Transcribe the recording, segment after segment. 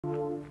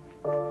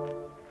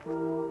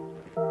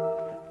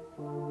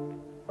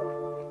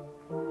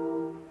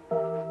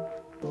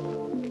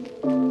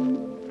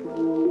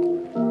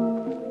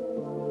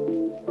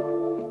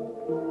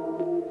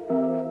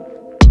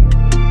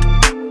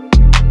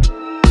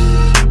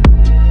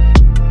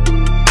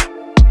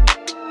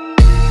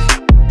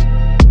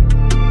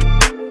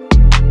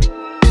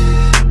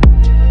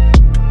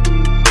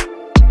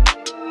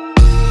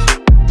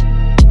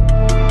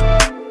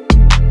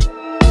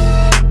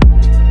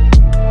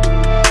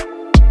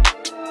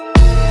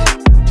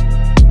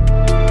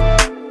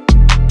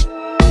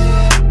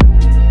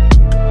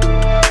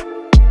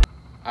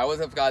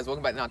guys,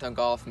 welcome back to Knockdown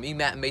Golf. Me,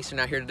 Matt, and Mason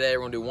are out here today.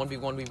 We're going to do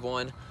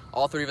 1v1v1.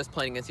 All three of us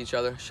playing against each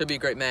other. Should be a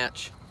great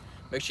match.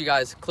 Make sure you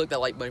guys click that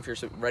like button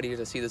if you're ready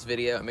to see this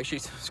video. And make sure you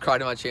subscribe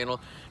to my channel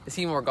to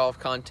see more golf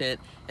content.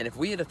 And if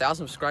we hit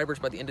 1,000 subscribers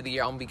by the end of the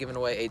year, I'm going to be giving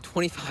away a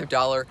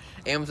 $25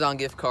 Amazon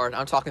gift card.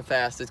 I'm talking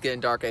fast. It's getting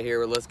dark out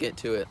here, but let's get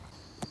to it.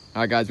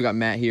 All right, guys, we got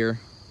Matt here.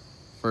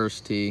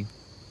 First tee.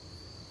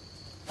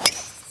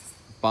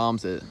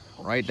 Bombs it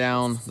right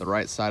down the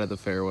right side of the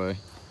fairway.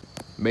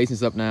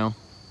 Mason's up now.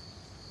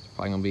 It's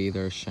probably gonna be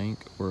either a shank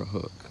or a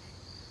hook.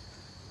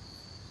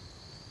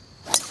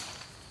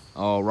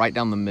 Oh, right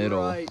down the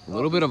middle. A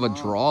little bit of a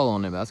draw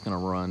on it. That's gonna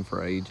run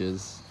for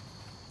ages.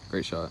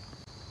 Great shot.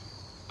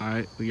 All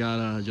right, we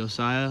got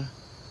Josiah.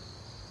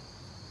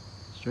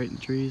 Straight in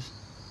the trees.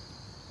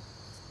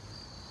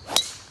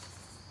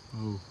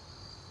 Oh.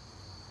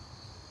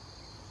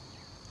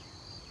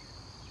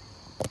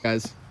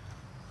 Guys,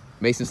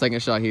 Mason's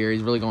second shot here.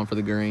 He's really going for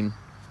the green.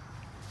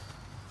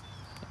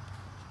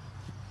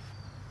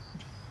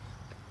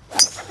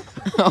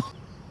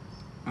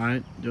 All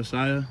right,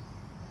 Josiah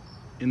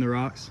in the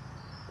rocks.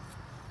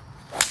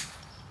 That's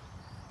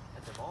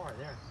a ball right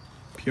there.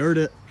 Pured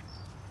it.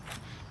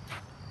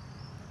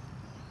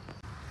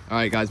 All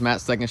right, guys,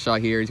 Matt's second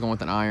shot here. He's going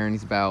with an iron.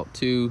 He's about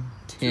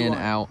 210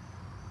 out.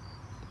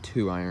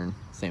 2 iron,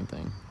 same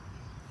thing.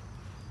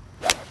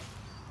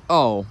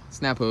 Oh,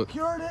 snap hook.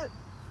 Pured it.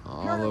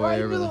 All the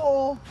way over the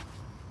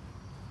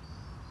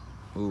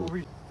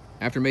Ooh.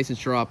 After Mason's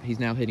drop, he's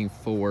now hitting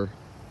 4.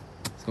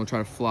 He's gonna try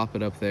to flop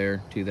it up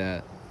there to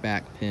that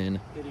back pin.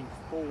 Hitting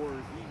 4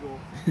 eagle.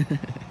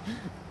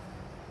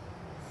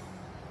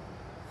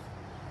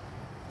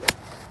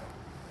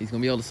 He's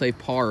gonna be able to save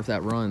par if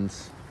that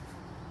runs.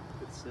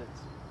 It's 6.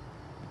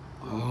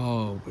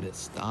 Oh, but it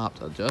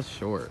stopped just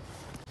short.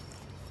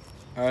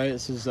 All right,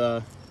 this is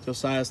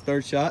Josiah's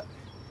third shot.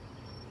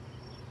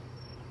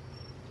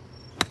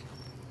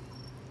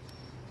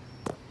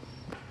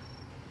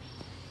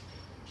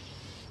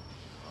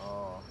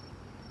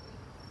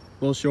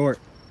 A little short.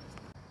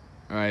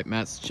 All right,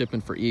 Matt's chipping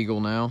for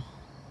eagle now.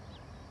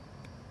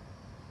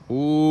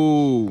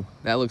 Ooh,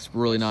 that looks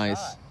really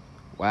nice.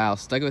 Wow,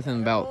 stuck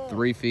within about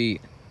 3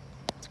 feet.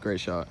 It's a great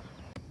shot.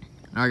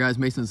 All right, guys,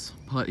 Mason's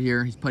putt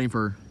here. He's putting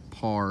for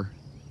par.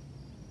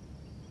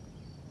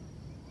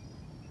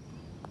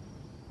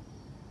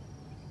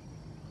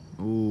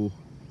 Ooh,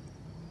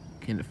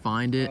 can it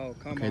find it? Oh,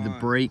 come okay, on. The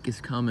break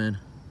is coming.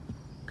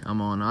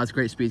 Come on, oh, that's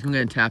great speed. He's gonna go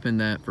ahead and tap in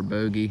that for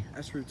bogey.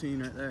 That's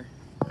routine right there.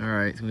 All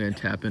right, he's gonna go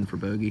ahead and tap in for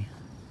bogey.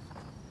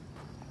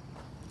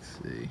 Let's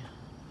see.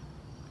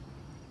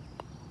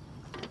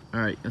 All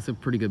right, that's a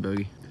pretty good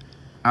bogey.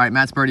 All right,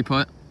 Matt's birdie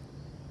putt.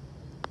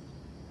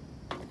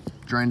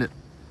 Drained it.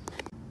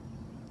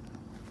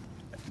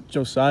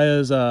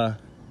 Josiah's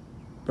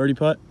birdie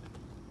putt.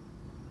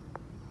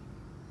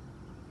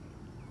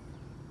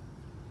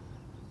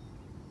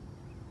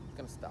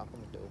 Gonna stop on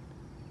the dope.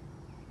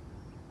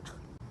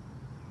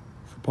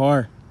 For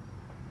par.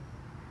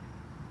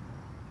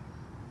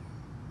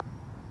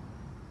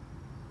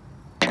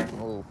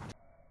 Oh.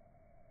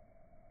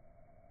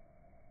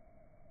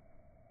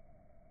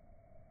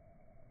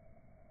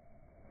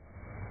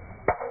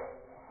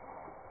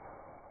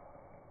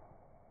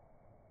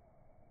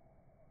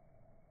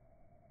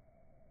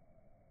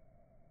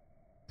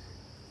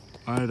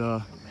 All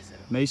right,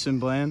 Mason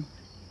Bland.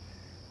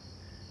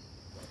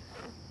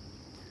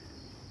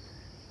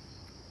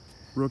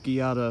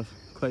 Rookie out of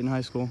Clayton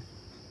High School.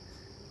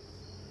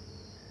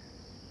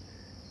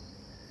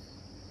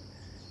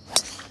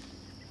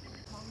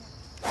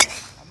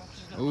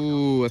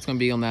 Ooh, that's gonna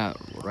be on that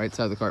right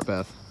side of the cart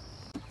path.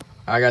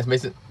 All right, guys,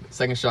 Mason,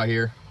 second shot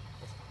here.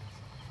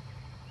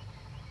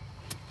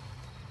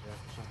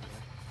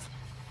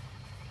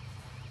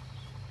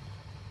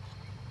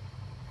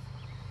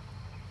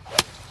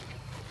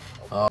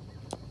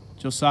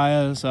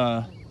 Josiah's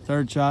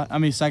second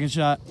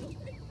shot.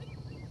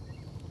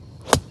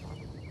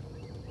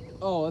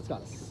 Oh, that's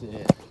gotta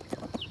sit.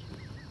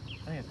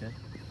 I think it's good.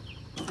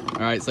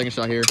 All right, second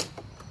shot here.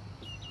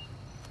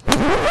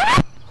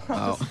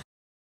 Oh.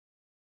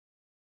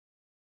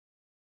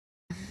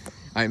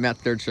 All right, Matt,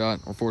 third shot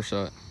or fourth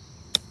shot.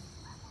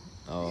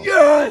 Oh.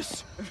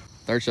 Yes!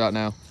 Third shot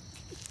now.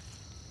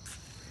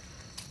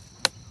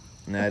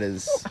 And that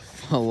is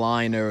a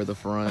line over the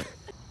front.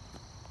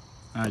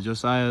 All right,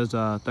 Josiah's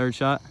third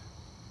shot.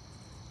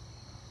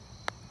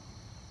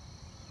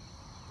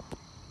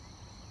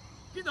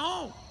 Get the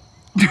hole!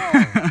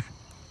 Oh.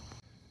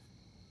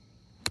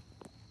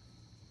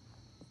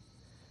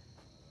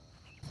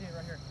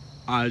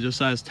 All right,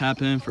 Josiah's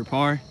tap in for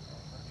par.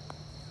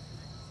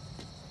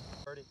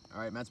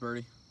 All right, Matt's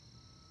birdie.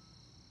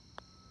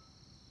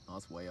 Oh,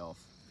 that's way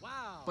off.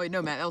 Wow. Wait,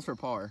 no, Matt, that was for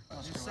par.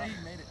 Just say you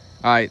made it.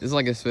 All right, this is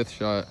like his 5th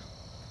shot.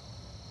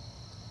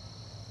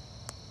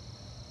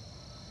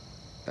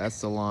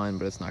 That's the line,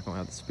 but it's not going to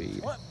have the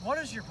speed. What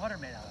is your putter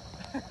made out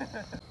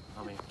of?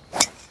 I mean.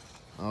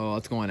 Oh,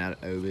 it's going out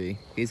at OB.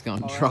 He's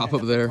going to drop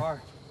up there. All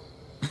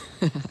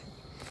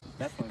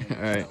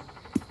right,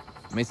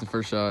 Mason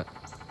first shot.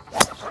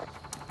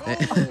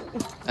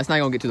 That's not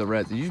gonna get to the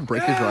reds. Did you just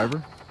break your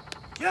driver?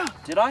 Yeah.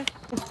 Did I?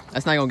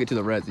 That's not gonna get to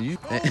the reds. Did you?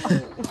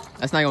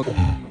 That's not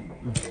gonna.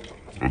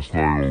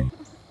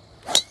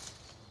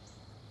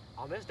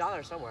 I'll miss down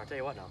there somewhere. I'll tell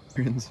you what now.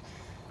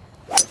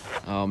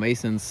 Oh,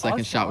 Mason's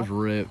second shot was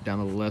ripped down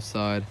to the left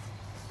side.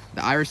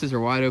 The irises are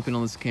wide open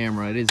on this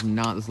camera. It is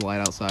not this light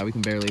outside. We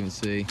can barely even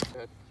see.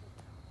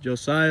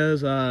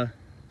 Josiah's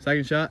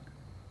second shot.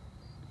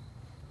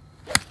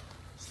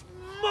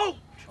 Smoke!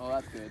 Oh,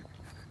 that's good.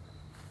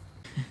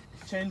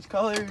 Change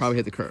colors. Probably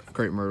hit the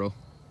crepe myrtle.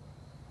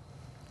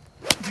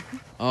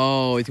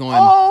 Oh, he's going.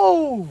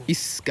 Oh! He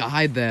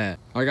skied that.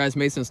 All right, guys,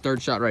 Mason's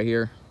third shot right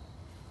here.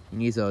 He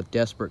needs a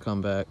desperate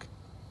comeback.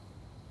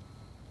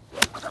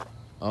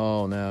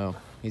 Oh, no.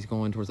 He's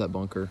going towards that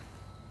bunker.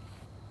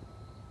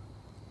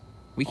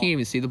 We can't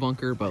even see the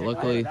bunker, but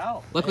luckily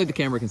the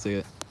camera can see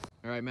it.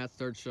 All right, Matt's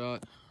third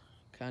shot.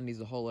 Kind of needs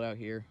to hold it out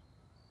here.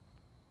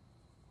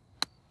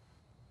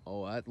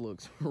 Oh, that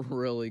looks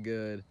really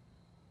good.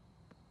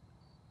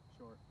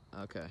 Short.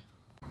 Okay.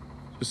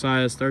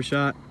 Josiah's third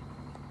shot.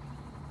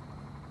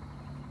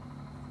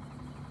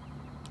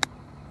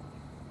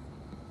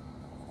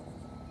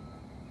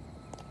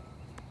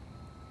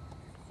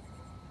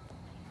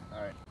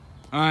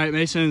 All right,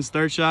 Mason's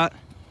third shot.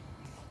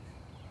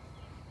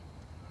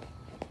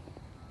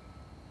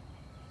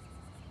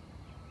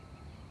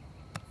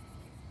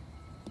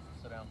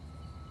 Sit down.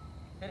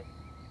 Hit it.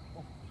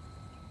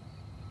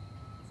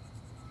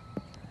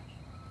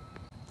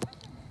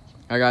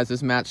 All right, guys,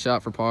 this Matt's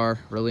shot for par.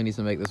 Really needs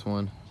to make this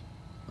one.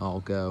 I'll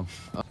go.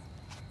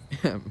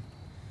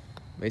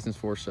 Mason's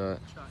fourth shot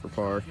for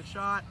par. Good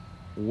shot.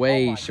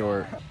 Way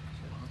short.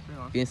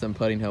 Getting some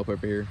putting help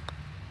over here.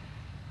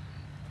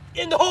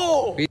 In the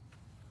hole!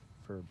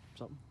 For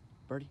something?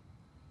 Birdie?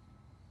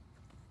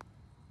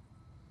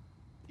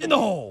 In the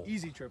hole!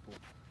 Easy triple.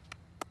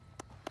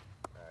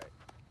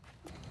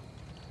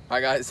 All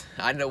right, guys,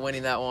 I ended up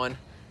winning that one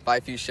by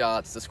a few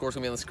shots. The score's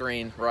gonna be on the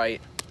screen right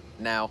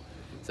now.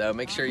 So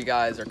make sure you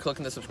guys are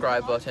clicking the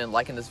subscribe button,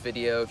 liking this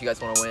video if you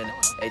guys want to win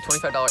a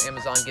 $25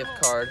 Amazon gift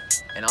card.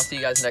 And I'll see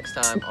you guys next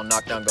time on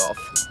Knockdown Golf.